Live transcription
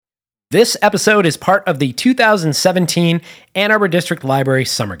This episode is part of the 2017 Ann Arbor District Library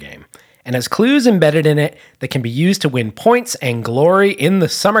Summer Game, and has clues embedded in it that can be used to win points and glory in the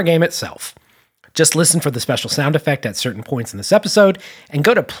summer game itself. Just listen for the special sound effect at certain points in this episode, and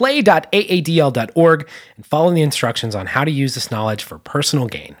go to play.aadl.org and follow the instructions on how to use this knowledge for personal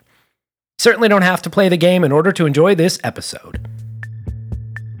gain. You certainly don't have to play the game in order to enjoy this episode.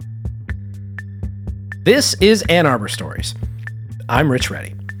 This is Ann Arbor Stories. I'm Rich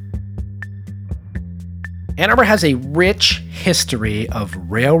Reddy. Ann Arbor has a rich history of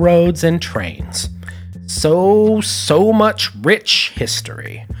railroads and trains. So much rich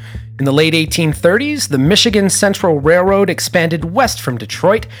history. In the late 1830s, the Michigan Central Railroad expanded west from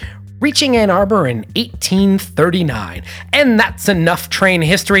Detroit, reaching Ann Arbor in 1839. And that's enough train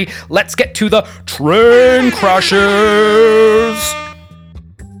history. Let's get to the train crashes.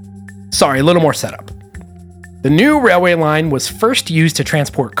 Sorry, a little more setup. The new railway line was first used to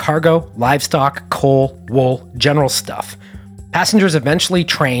transport cargo, livestock, coal, wool, general stuff. Passengers eventually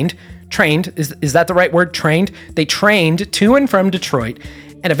trained, is that the right word, trained? They trained to and from Detroit,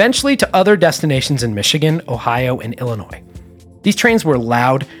 and eventually to other destinations in Michigan, Ohio, and Illinois. These trains were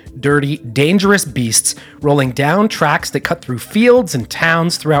loud, dirty, dangerous beasts rolling down tracks that cut through fields and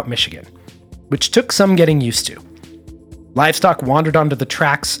towns throughout Michigan, which took some getting used to. Livestock wandered onto the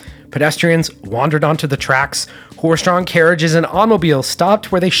tracks, pedestrians wandered onto the tracks, horse-drawn carriages and automobiles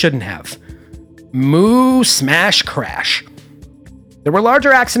stopped where they shouldn't have. Moo, smash, crash. There were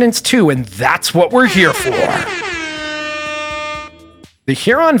larger accidents too, and that's what we're here for. The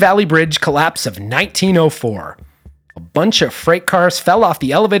Huron Valley Bridge collapse of 1904. A bunch of freight cars fell off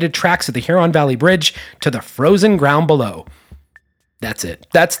the elevated tracks of the Huron Valley Bridge to the frozen ground below. That's it.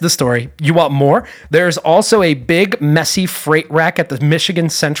 That's the story. You want more? There's also a big, messy freight wreck at the Michigan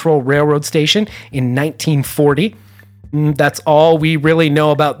Central Railroad Station in 1940. That's all we really know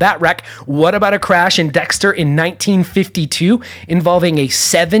about that wreck. What about a crash in Dexter in 1952 involving a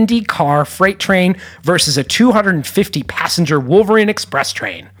 70-car freight train versus a 250-passenger Wolverine Express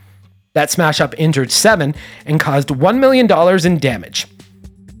train? That smash-up injured 7 and caused $1 million in damage.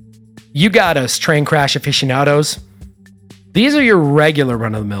 You got us, train crash aficionados. These are your regular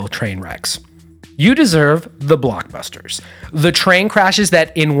run-of-the-mill train wrecks. You deserve the blockbusters. The train crashes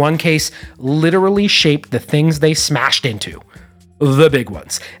that, in one case, literally shaped the things they smashed into. The big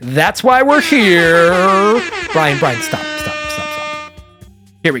ones. That's why we're here. Brian, stop.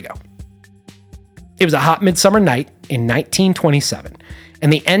 Here we go. It was a hot midsummer night in 1927,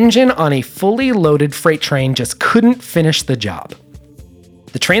 and the engine on a fully loaded freight train just couldn't finish the job.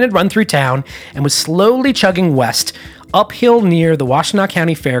 The train had run through town and was slowly chugging west, uphill near the Washtenaw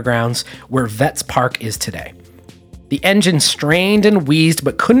County Fairgrounds, where Vets Park is today. The engine strained and wheezed,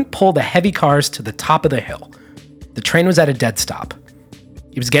 but couldn't pull the heavy cars to the top of the hill. The train was at a dead stop.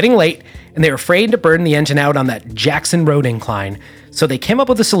 It was getting late, and they were afraid to burn the engine out on that Jackson Road incline, so they came up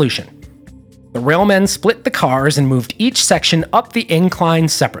with a solution. The railmen split the cars and moved each section up the incline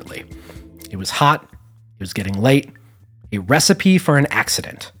separately. It was hot, it was getting late, a recipe for an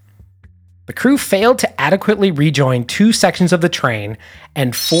accident. The crew failed to adequately rejoin 2 sections of the train,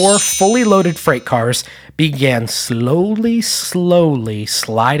 and 4 fully loaded freight cars began slowly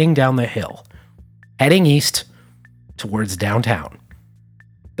sliding down the hill, heading east towards downtown.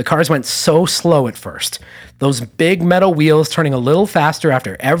 The cars went so slow at first, those big metal wheels turning a little faster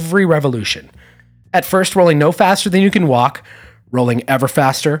after every revolution. At first rolling no faster than you can walk, rolling ever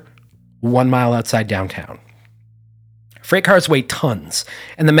faster, 1 mile outside downtown. Freight cars weighed tons,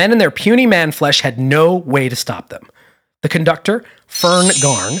 and the men in their puny man-flesh had no way to stop them. The conductor, Fern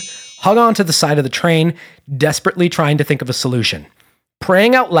Garn, hung onto the side of the train, desperately trying to think of a solution,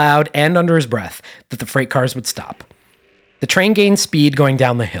 praying out loud and under his breath that the freight cars would stop. The train gained speed going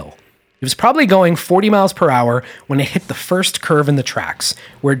down the hill. It was probably going 40 miles per hour when it hit the first curve in the tracks,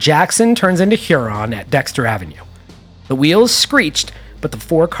 where Jackson turns into Huron at Dexter Avenue. The wheels screeched, but the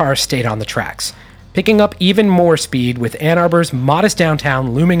 4 cars stayed on the tracks, picking up even more speed with Ann Arbor's modest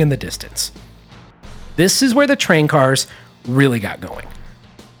downtown looming in the distance. This is where the train cars really got going.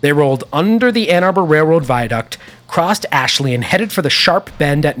 They rolled under the Ann Arbor Railroad Viaduct, crossed Ashley, and headed for the sharp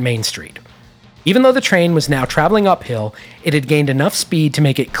bend at Main Street. Even though the train was now traveling uphill, it had gained enough speed to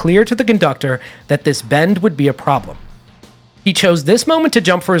make it clear to the conductor that this bend would be a problem. He chose this moment to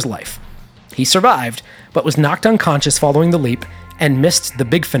jump for his life. He survived, but was knocked unconscious following the leap and missed the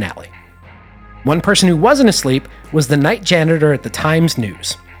big finale. One person who wasn't asleep was the night janitor at the Times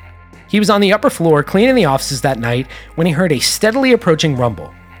News. He was on the upper floor cleaning the offices that night when he heard a steadily approaching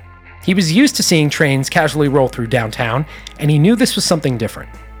rumble. He was used to seeing trains casually roll through downtown, and he knew this was something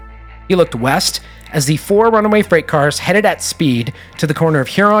different. He looked west as the 4 runaway freight cars headed at speed to the corner of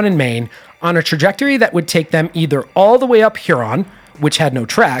Huron and Main on a trajectory that would take them either all the way up Huron, which had no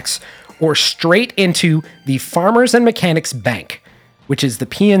tracks, or straight into the Farmers and Mechanics Bank, which is the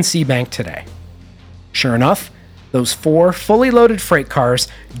PNC Bank today. Sure enough, those 4 fully loaded freight cars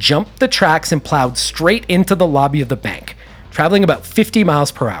jumped the tracks and plowed straight into the lobby of the bank, traveling about 50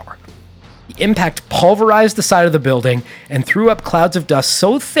 miles per hour. The impact pulverized the side of the building and threw up clouds of dust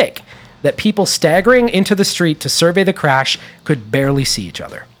so thick that people staggering into the street to survey the crash could barely see each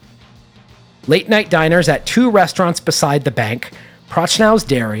other. Late-night diners at 2 restaurants beside the bank, Prochnow's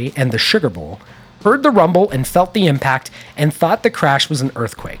Dairy and the Sugar Bowl, heard the rumble and felt the impact and thought the crash was an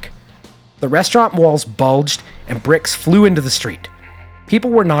earthquake. The restaurant walls bulged and bricks flew into the street.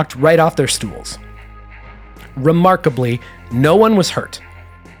 People were knocked right off their stools. Remarkably, no one was hurt.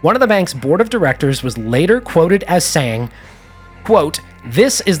 One of the bank's board of directors was later quoted as saying, quote,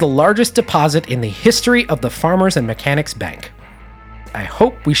 "This is the largest deposit in the history of the Farmers and Mechanics Bank. I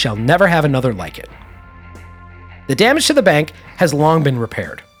hope we shall never have another like it." The damage to the bank has long been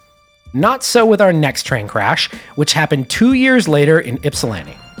repaired. Not so with our next train crash, which happened 2 years later in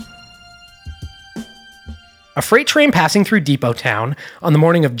Ypsilanti. A freight train passing through Depot Town on the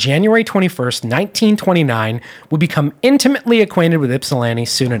morning of January 21st, 1929, would become intimately acquainted with Ypsilanti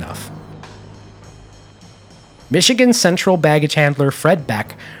soon enough. Michigan Central baggage handler Fred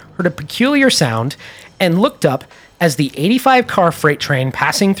Beck heard a peculiar sound and looked up as the 85-car freight train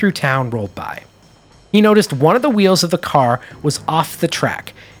passing through town rolled by. He noticed one of the wheels of the car was off the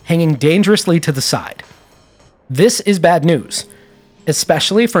track, hanging dangerously to the side. This is bad news,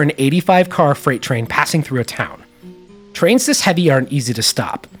 especially for an 85-car freight train passing through a town. Trains this heavy aren't easy to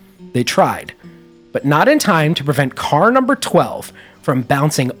stop. They tried, but not in time to prevent car number 12 from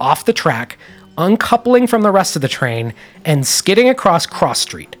bouncing off the track, uncoupling from the rest of the train, and skidding across Cross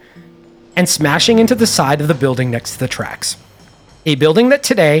Street, and smashing into the side of the building next to the tracks. A building that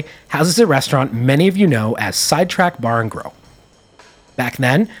today houses a restaurant many of you know as Sidetrack Bar & Grill. Back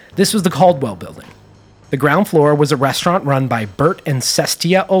then, this was the Caldwell Building. The ground floor was a restaurant run by Bert and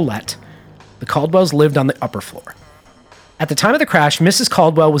Sestia Ouellette. The Caldwells lived on the upper floor. At the time of the crash, Mrs.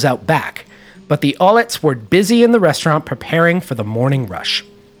 Caldwell was out back, but the Ouellettes were busy in the restaurant preparing for the morning rush.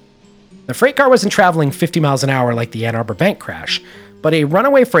 The freight car wasn't traveling 50 miles an hour like the Ann Arbor Bank crash, but a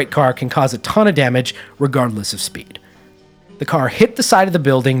runaway freight car can cause a ton of damage regardless of speed. The car hit the side of the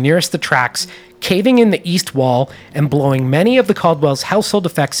building nearest the tracks, caving in the east wall and blowing many of the Caldwell's household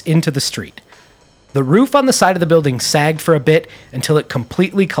effects into the street. The roof on the side of the building sagged for a bit until it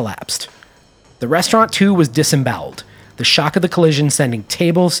completely collapsed. The restaurant, too, was disemboweled, the shock of the collision sending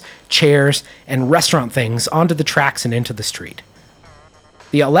tables, chairs, and restaurant things onto the tracks and into the street.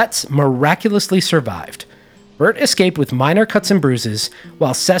 The Ouellettes miraculously survived. Bert escaped with minor cuts and bruises,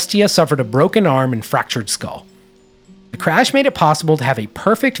 while Sestia suffered a broken arm and fractured skull. The crash made it possible to have a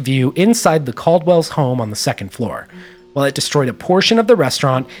perfect view inside the Caldwell's home on the second floor, while it destroyed a portion of the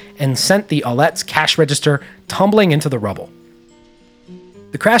restaurant and sent the Ouellette's cash register tumbling into the rubble.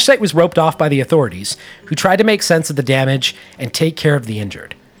 The crash site was roped off by the authorities, who tried to make sense of the damage and take care of the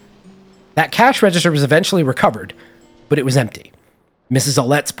injured. That cash register was eventually recovered, but it was empty. Mrs.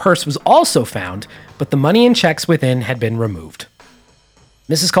 Ouellette's purse was also found, but the money and checks within had been removed.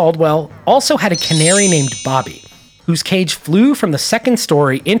 Mrs. Caldwell also had a canary named Bobby, whose cage flew from the second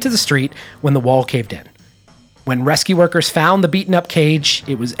story into the street when the wall caved in. When rescue workers found the beaten-up cage,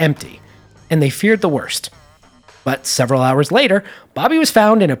 it was empty, and they feared the worst. But several hours later, Bobby was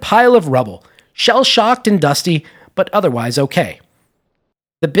found in a pile of rubble, shell-shocked and dusty, but otherwise okay.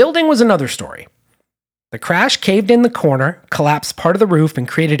 The building was another story. The crash caved in the corner, collapsed part of the roof, and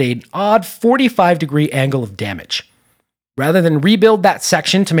created an odd 45-degree angle of damage. Rather than rebuild that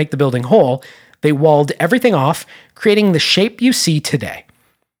section to make the building whole, they walled everything off, creating the shape you see today.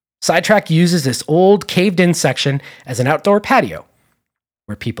 Sidetrack uses this old caved-in section as an outdoor patio,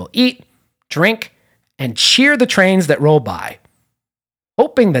 where people eat, drink, and cheer the trains that roll by,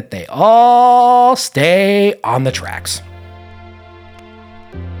 hoping that they all stay on the tracks.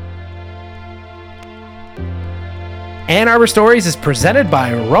 Ann Arbor Stories is presented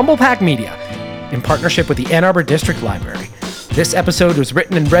by Rumble Pack Media in partnership with the Ann Arbor District Library. This episode was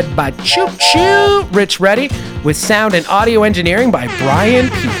written and read by Rich Reddy, with sound and audio engineering by Brian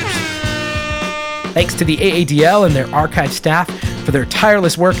Peters. Thanks to the AADL and their archive staff for their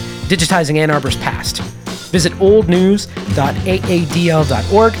tireless work digitizing Ann Arbor's past. Visit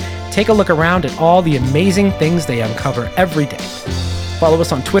oldnews.aadl.org. Take a look around at all the amazing things they uncover every day. Follow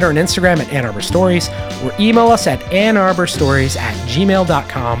us on Twitter and Instagram at Ann Arbor Stories, or email us at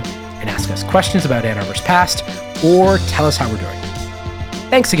annarborstories@gmail.com and ask us questions about Ann Arbor's past, or tell us how we're doing.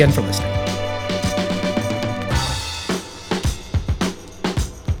 Thanks again for listening.